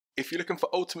If you're looking for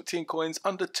Ultimate Team coins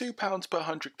under £2 per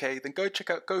 100k, then go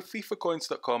check out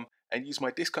gofifacoins.com and use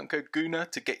my discount code GUNA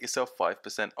to get yourself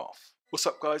 5% off. What's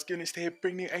up guys, Gunas here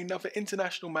bringing you another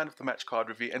International Man of the Match card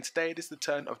review, and today it is the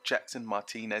turn of Jackson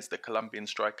Martínez, the Colombian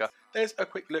striker. There's a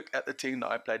quick look at the team that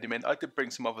I played him in. I did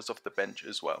bring some others off the bench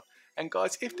as well. And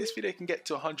guys, if this video can get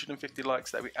to 150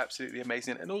 likes, that would be absolutely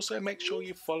amazing. And also make sure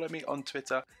you follow me on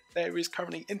Twitter. There is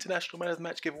currently International Man of the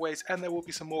Match giveaways, and there will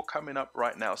be some more coming up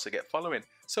right now, so get following.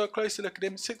 So a closer look at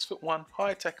him: 6'1",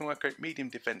 high attacking work rate, medium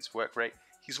defensive work rate.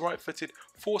 He's right-footed,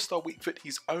 4-star weak foot.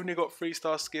 He's only got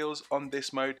 3-star skills on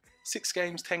this mode. 6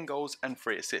 games, 10 goals and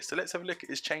 3 assists. So let's have a look at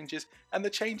his changes. And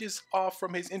the changes are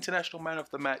from his International Man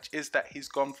of the Match is that he's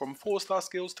gone from 4-star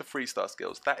skills to 3-star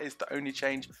skills. That is the only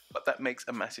change, but that makes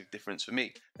a massive difference for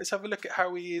me. Let's have a look at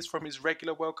how he is from his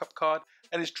regular World Cup card.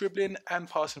 And his dribbling and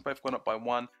passing both gone up by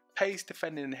 1. Pace,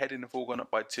 defending and heading have all gone up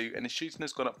by 2. And his shooting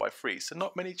has gone up by 3. So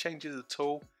not many changes at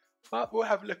all. But we'll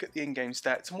have a look at the in-game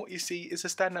stats, and what you see is the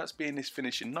standouts being his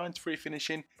finishing, 93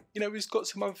 finishing. You know, he's got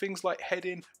some other things like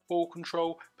heading, ball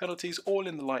control, penalties, all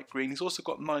in the light green. He's also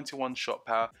got 91 shot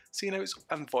power, so you know,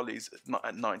 and volleys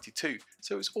at 92.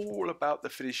 So it's all about the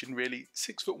finishing really.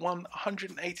 6'1",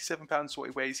 187 pounds what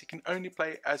he weighs. He can only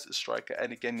play as a striker,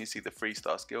 and again you see the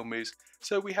 3-star skill moves.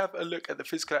 So we have a look at the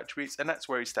physical attributes, and that's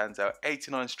where he stands out.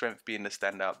 89 strength being the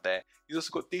standout there. He's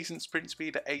also got decent sprint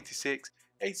speed at 86.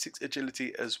 86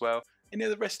 agility as well, and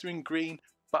the rest are in green,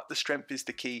 but the strength is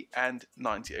the key, and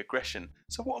 90 aggression.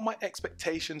 So what are my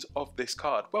expectations of this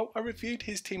card? Well, I reviewed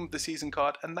his Team of the Season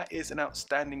card, and that is an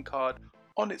outstanding card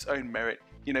on its own merit,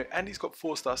 you know, and he's got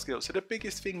 4-star skills. So the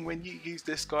biggest thing when you use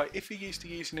this guy, if you're used to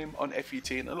using him on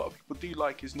FUT, and a lot of people do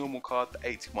like his normal card, the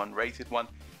 81 rated one,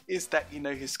 is that, you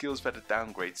know, his skills have had a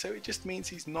downgrade. So it just means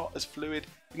he's not as fluid,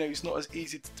 you know, he's not as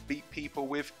easy to beat people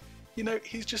with. You know,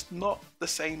 he's just not the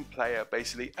same player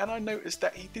basically, and I noticed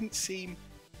that he didn't seem,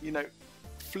 you know,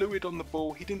 fluid on the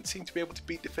ball. He didn't seem to be able to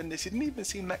beat defenders. He didn't even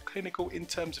seem that clinical in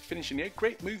terms of finishing. He had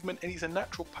great movement and he's a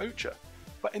natural poacher,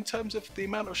 but in terms of the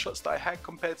amount of shots that I had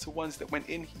compared to ones that went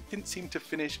in, he didn't seem to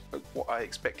finish what I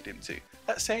expected him to.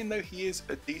 That saying though, he is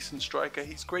a decent striker.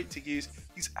 He's great to use.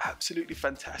 He's absolutely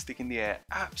fantastic in the air,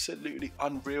 absolutely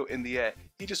unreal in the air.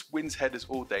 He just wins headers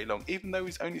all day long. Even though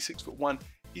he's only 6'1",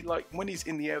 he, like, when he's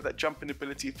in the air, that jumping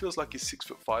ability, it feels like he's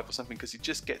 6'5" or something, because he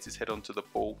just gets his head onto the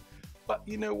ball. But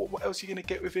you know what else you're going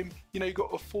to get with him? You know, you've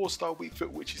got a 4-star weak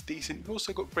foot, which is decent. You've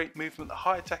also got great movement, a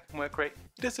high attacking work rate.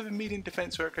 He does have a medium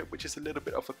defense work rate, which is a little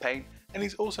bit of a pain. And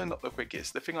he's also not the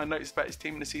quickest. The thing I noticed about his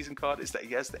Team in the Season card is that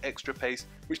he has the extra pace,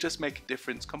 which does make a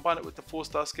difference. Combine it with the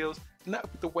 4-star skills, and that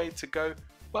would be the way to go.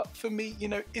 But for me, you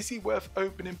know, is he worth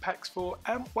opening packs for?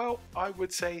 Well, I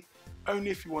would say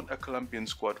only if you want a Colombian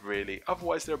squad really.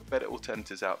 Otherwise there are better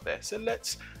alternatives out there. So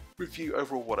let's review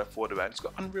overall what I thought about him. He's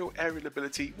got unreal aerial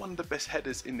ability, one of the best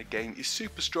headers in the game. He's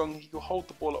super strong, he can hold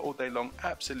the ball all day long,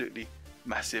 absolutely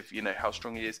massive, you know how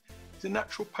strong he is. He's a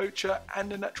natural poacher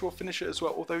and a natural finisher as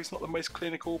well, although he's not the most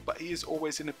clinical, but he is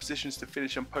always in the positions to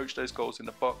finish and poach those goals in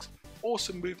the box.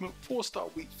 Awesome movement, 4-star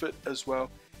weak foot as well.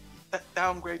 That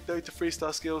downgrade though to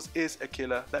 3-star skills is a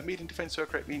killer. That medium defense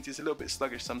work rate means he's a little bit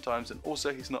sluggish sometimes, and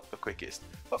also he's not the quickest.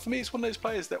 But for me, it's one of those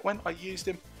players that when I used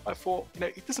him, I thought, you know,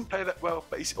 he doesn't play that well,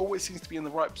 but he always seems to be in the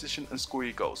right position and score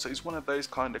you goals. So he's one of those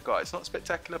kind of guys. Not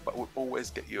spectacular, but will always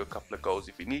get you a couple of goals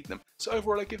if you need them. So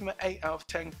overall, I give him an 8 out of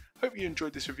 10. Hope you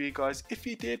enjoyed this review, guys. If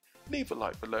you did, leave a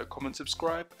like below, comment,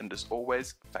 subscribe, and as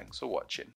always, thanks for watching.